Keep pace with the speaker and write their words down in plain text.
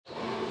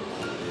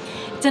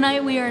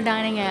Tonight we are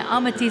dining at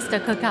Amatista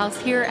Cookhouse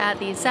here at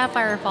the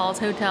Sapphire Falls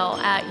Hotel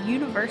at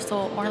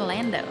Universal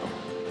Orlando.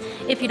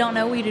 If you don't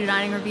know, we do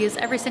dining reviews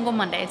every single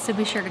Monday, so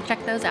be sure to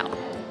check those out.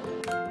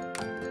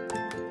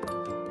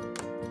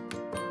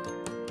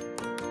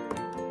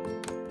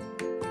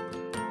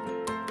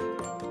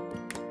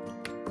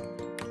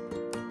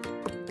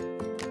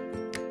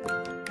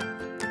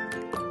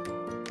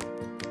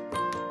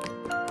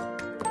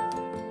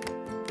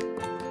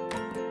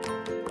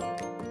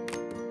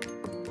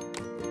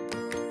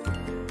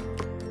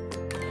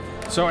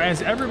 So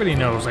as everybody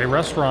knows, a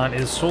restaurant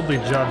is solely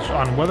judged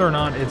on whether or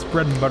not its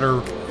bread and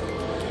butter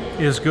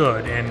is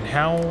good and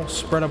how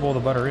spreadable the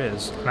butter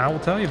is. And I will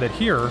tell you that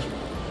here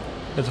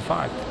is a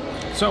 5.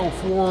 So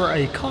for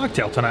a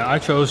cocktail tonight, I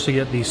chose to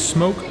get the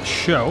Smoke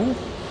Show.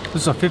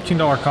 This is a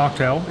 $15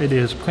 cocktail. It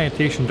is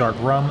plantation dark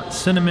rum,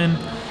 cinnamon,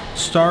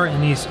 star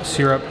anise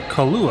syrup,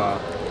 Kahlua,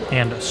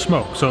 and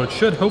smoke. So it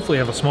should hopefully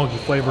have a smoky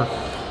flavor.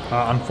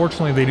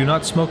 Unfortunately, they do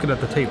not smoke it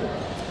at the table.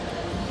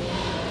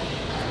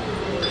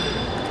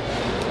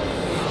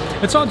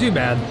 It's not too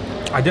bad.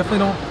 I definitely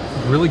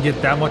don't really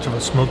get that much of a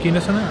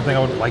smokiness in it. I think I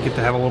would like it to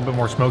have a little bit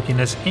more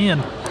smokiness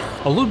and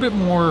a little bit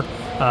more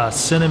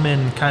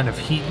cinnamon kind of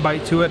heat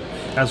bite to it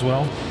as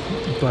well.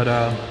 But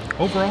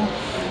overall,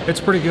 it's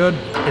pretty good.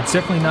 It's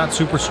definitely not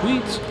super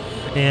sweet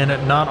and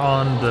not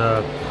on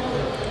the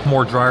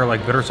more drier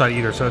like bitter side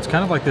either. So it's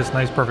kind of like this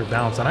nice perfect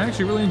balance and I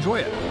actually really enjoy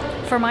it.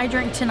 For my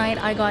drink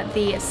tonight, I got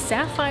the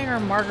Sapphire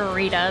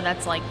Margarita.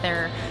 That's like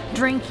their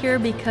drink here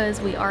because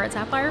we are at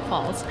Sapphire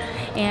Falls.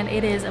 And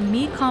it is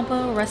Mi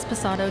Campo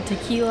Reposado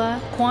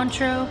Tequila,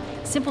 Cointreau,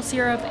 simple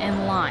syrup,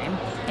 and lime.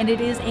 And it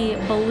is a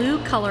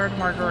blue colored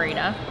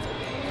margarita.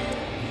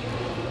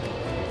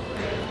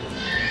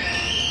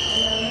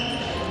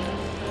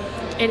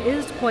 It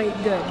is quite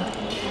good.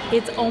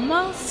 It's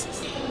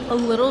almost a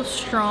little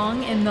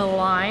strong in the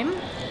lime.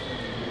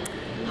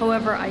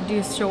 However, I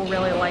do still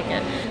really like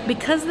it.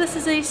 Because this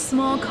is a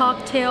small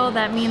cocktail,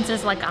 that means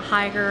there's like a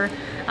higher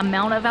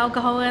amount of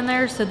alcohol in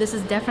there. So this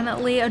is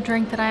definitely a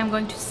drink that I am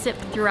going to sip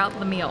throughout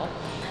the meal.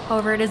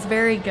 However, it is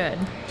very good.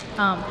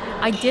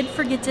 I did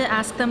forget to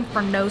ask them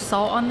for no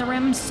salt on the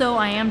rim, so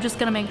I am just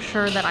gonna make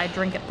sure that I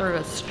drink it through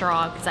a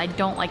straw because I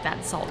don't like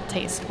that salt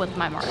taste with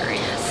my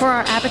margaritas. For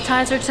our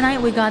appetizer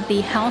tonight, we got the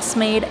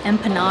house-made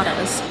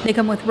empanadas. They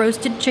come with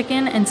roasted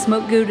chicken and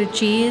smoked Gouda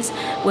cheese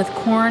with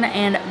corn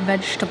and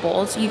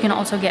vegetables. You can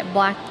also get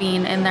black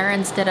bean in there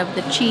instead of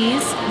the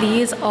cheese.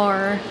 These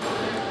are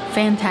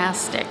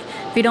fantastic.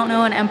 If you don't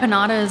know, an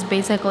empanada is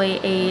basically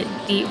a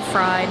deep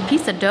fried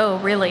piece of dough,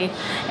 really,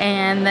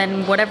 and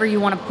then whatever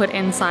you want to put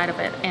inside of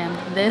it. And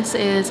this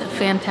is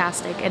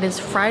fantastic. It is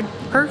fried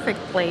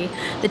perfectly.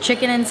 The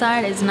chicken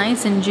inside is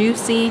nice and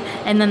juicy,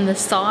 and then the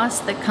sauce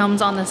that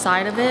comes on the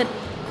side of it,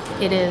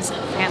 it is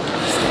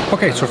fantastic.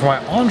 Okay, so for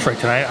my entree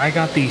tonight, I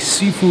got the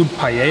seafood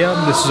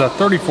paella. This is a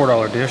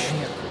 $34 dish.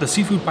 The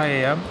seafood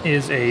paella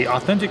is a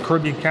authentic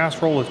Caribbean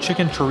casserole with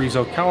chicken,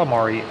 chorizo,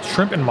 calamari,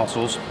 shrimp and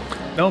mussels,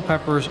 bell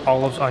peppers,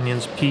 olives,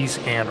 onions, peas,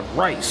 and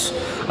rice.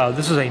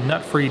 This is a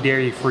nut-free,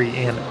 dairy-free,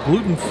 and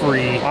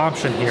gluten-free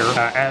option here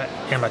at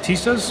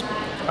Amatistas.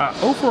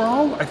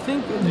 Overall, I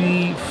think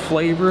the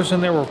flavors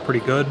in there were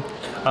pretty good.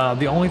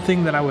 The only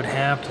thing that I would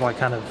have to like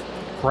kind of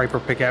gripe or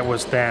pick at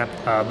was that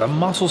the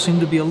mussels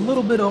seemed to be a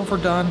little bit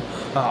overdone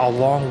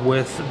along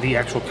with the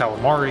actual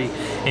calamari,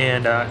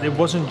 and it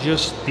wasn't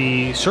just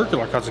the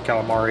circular cuts of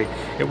calamari,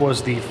 it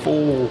was the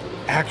full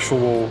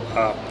actual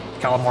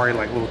calamari,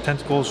 like little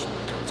tentacles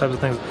types of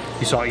things.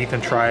 You saw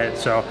Ethan try it,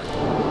 so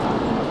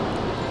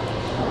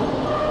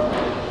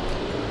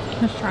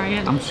let's try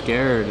it. I'm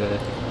scared.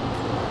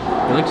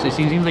 It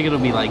seems like it'll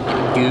be like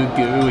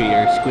gooey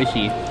or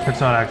squishy. It's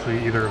not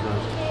actually either of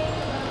those.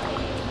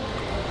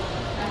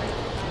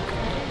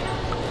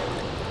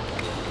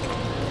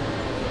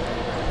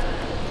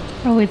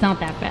 Oh, it's not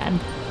that bad.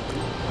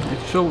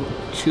 It's so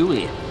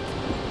chewy.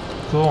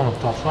 It's a little on the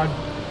tough side.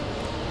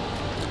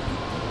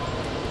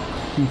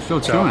 It's so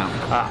chewy.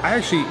 I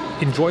actually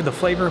enjoyed the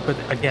flavor, but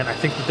again, I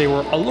think that they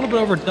were a little bit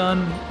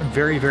overdone,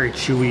 very, very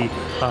chewy,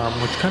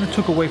 which kind of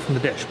took away from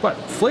the dish. But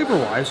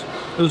flavor-wise,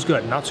 it was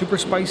good. Not super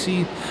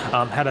spicy,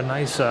 had a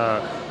nice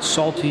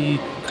salty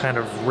kind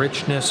of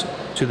richness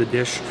to the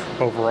dish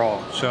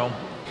overall. So,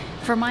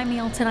 for my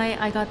meal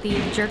tonight, I got the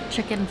jerk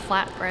chicken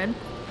flatbread.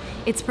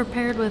 It's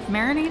prepared with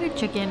marinated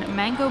chicken,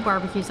 mango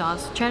barbecue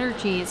sauce, cheddar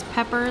cheese,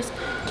 peppers,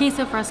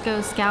 queso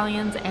fresco,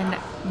 scallions, and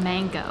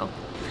mango.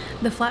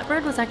 The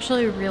flatbread was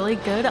actually really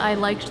good. I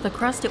liked the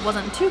crust. It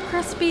wasn't too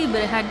crispy, but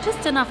it had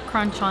just enough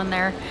crunch on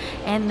there.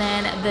 And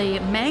then the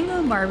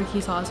mango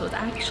barbecue sauce was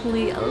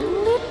actually a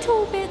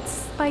little bit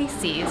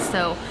spicy.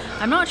 So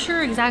I'm not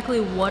sure exactly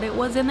what it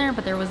was in there,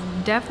 but there was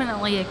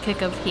definitely a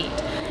kick of heat.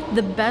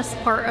 The best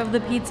part of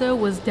the pizza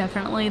was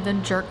definitely the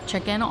jerk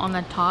chicken on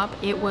the top.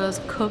 It was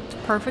cooked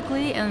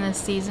perfectly and the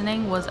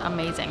seasoning was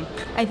amazing.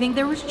 I think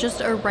there was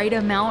just a right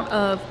amount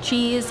of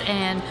cheese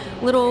and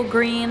little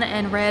green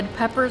and red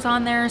peppers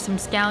on there, some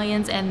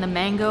scallions, and the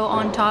mango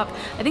on top.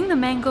 I think the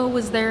mango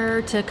was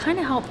there to kind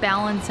of help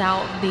balance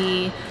out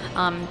the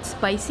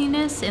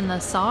spiciness in the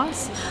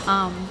sauce,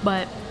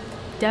 but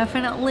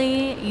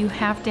definitely you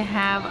have to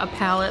have a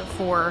palate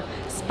for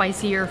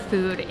spicier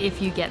food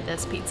if you get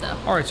this pizza.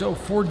 All right, so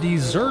for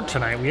dessert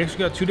tonight, we actually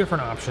got two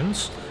different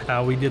options.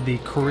 We did the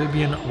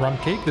Caribbean rum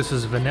cake. This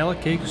is vanilla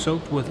cake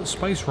soaked with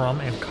spice rum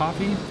and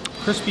coffee,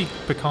 crispy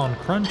pecan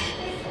crunch,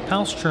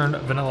 house churned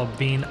vanilla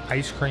bean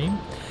ice cream.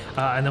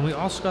 And then we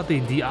also got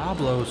the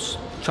Diablo's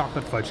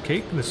chocolate fudge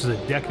cake. This is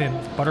a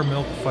decadent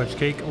buttermilk fudge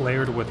cake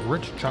layered with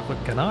rich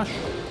chocolate ganache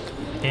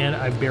and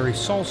a berry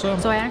salsa.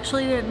 So I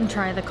actually didn't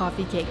try the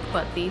coffee cake,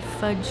 but the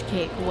fudge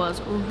cake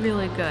was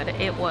really good.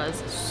 It was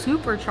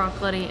super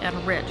chocolatey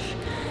and rich.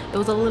 It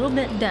was a little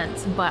bit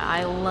dense, but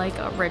I like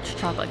a rich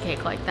chocolate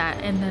cake like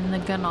that. And then the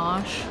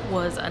ganache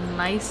was a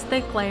nice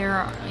thick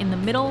layer in the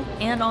middle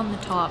and on the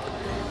top,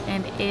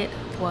 and it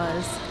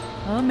was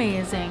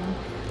amazing.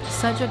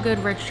 Such a good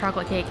rich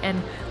chocolate cake,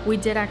 and we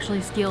did actually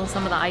steal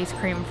some of the ice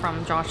cream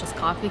from Josh's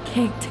coffee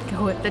cake to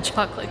go with the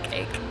chocolate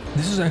cake.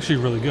 This is actually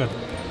really good.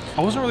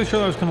 I wasn't really sure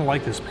that I was going to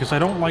like this because I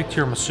don't like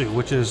tiramisu,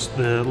 which is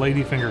the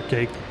ladyfinger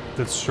cake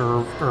that's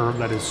served or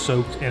that is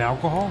soaked in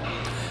alcohol.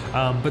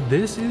 But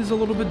this is a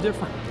little bit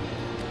different.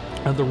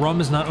 The rum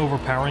is not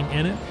overpowering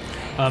in it,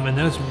 and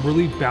then it's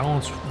really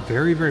balanced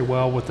very, very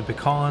well with the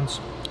pecans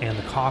and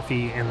the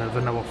coffee and the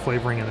vanilla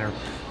flavoring in there.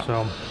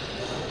 So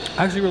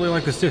I actually really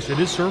like this dish. It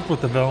is served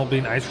with the vanilla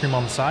bean ice cream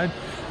on the side,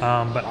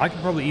 but I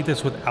could probably eat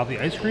this without the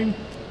ice cream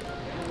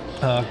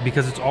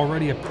because it's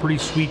already a pretty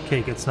sweet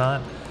cake. It's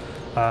not.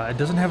 It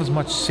doesn't have as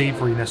much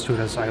savoriness to it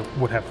as I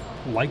would have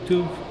liked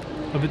to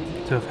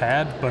have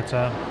had, but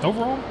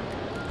overall,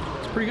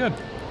 it's pretty good.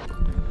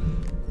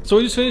 So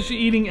we just finished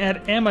eating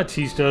at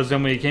Amatista's,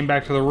 and we came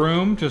back to the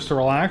room just to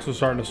relax. We're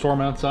starting to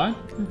storm outside,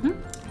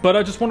 but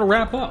I just want to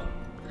wrap up.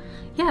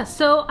 Yeah,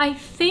 so I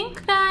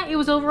think that it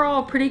was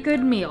overall a pretty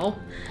good meal.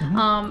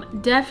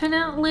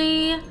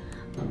 Definitely,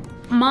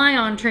 my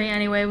entree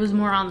anyway was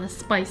more on the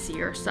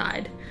spicier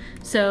side.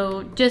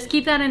 So just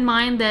keep that in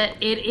mind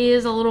that it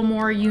is a little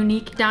more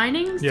unique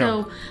dining.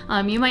 So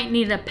you might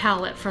need a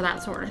palate for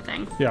that sort of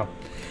thing. Yeah.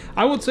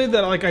 I would say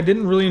that like I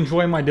didn't really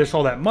enjoy my dish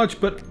all that much,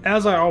 but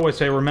as I always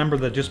say, remember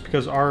that just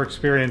because our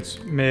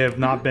experience may have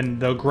not been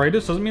the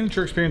greatest doesn't mean that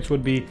your experience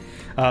would be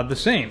the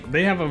same.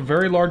 They have a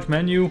very large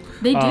menu.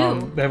 They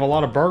do. They have a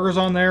lot of burgers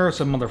on there,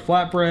 some other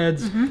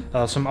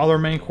flatbreads, some other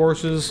main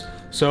courses.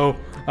 So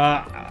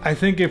I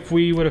think if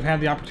we would have had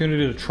the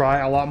opportunity to try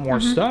a lot more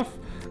stuff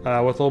with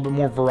a little bit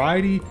more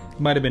variety, it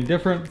might have been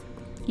different.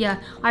 Yeah,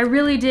 I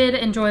really did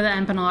enjoy the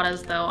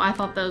empanadas though. I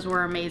thought those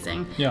were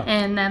amazing. Yeah.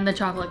 And then the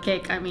chocolate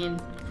cake, I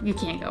mean, you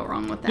can't go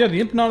wrong with that. Yeah,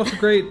 the empanadas were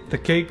great. The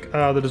cake,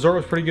 the dessert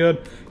was pretty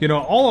good. You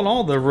know, all in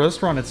all, the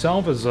restaurant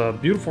itself is a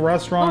beautiful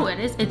restaurant. Oh, it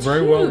is. It's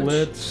very huge. well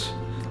lit.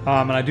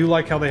 And I do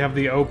like how they have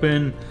the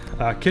open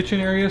kitchen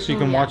area so you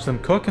can watch them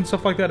cook and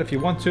stuff like that if you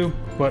want to.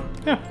 But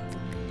yeah.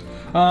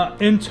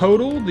 In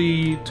total,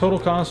 the total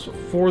cost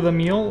for the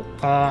meal,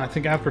 I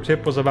think after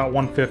tip was about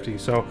 $150.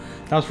 So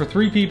that was for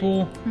 3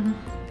 people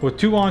with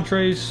 2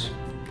 entrees.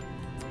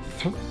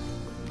 2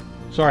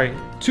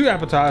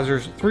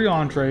 appetizers, 3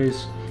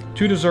 entrees,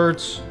 2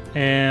 desserts,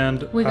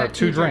 and we got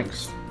 2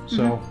 drinks.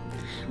 So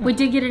we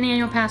did get an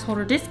annual pass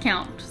holder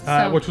discount,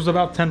 so, which was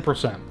about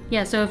 10%.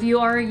 Yeah, so if you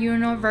are a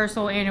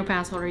Universal annual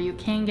pass holder, you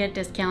can get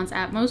discounts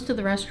at most of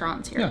the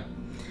restaurants here. Yeah.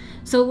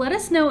 So let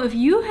us know if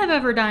you have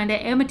ever dined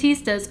at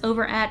Amatista's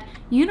over at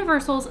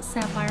Universal's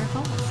Sapphire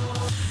Falls.